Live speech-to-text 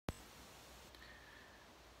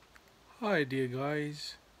Hi dear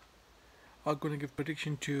guys, I'm gonna give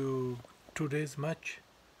prediction to today's match.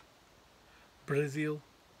 Brazil,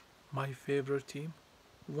 my favorite team,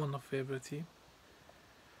 one of favorite team,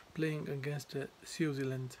 playing against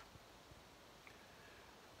Switzerland.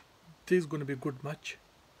 This is gonna be a good match,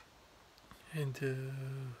 and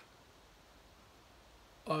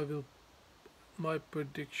I will. My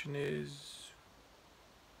prediction is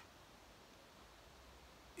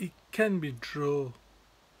it can be draw,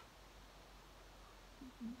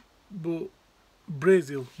 but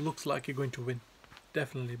Brazil looks like you're going to win.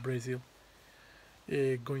 Definitely Brazil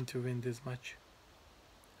going to win this match.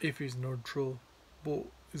 If it's not draw, but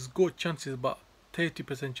it's good chances, but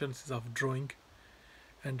 30% chances of drawing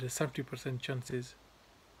and 70% chances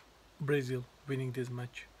Brazil winning this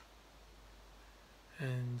match.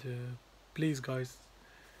 And please guys,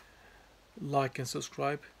 like and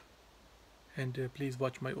subscribe, and please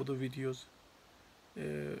watch my other videos.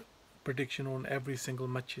 Prediction on every single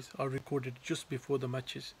matches are recorded just before the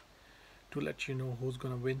matches to let you know who's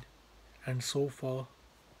gonna win. And so far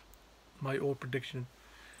my old prediction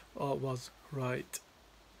was right.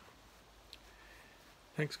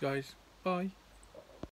 Thanks guys, bye.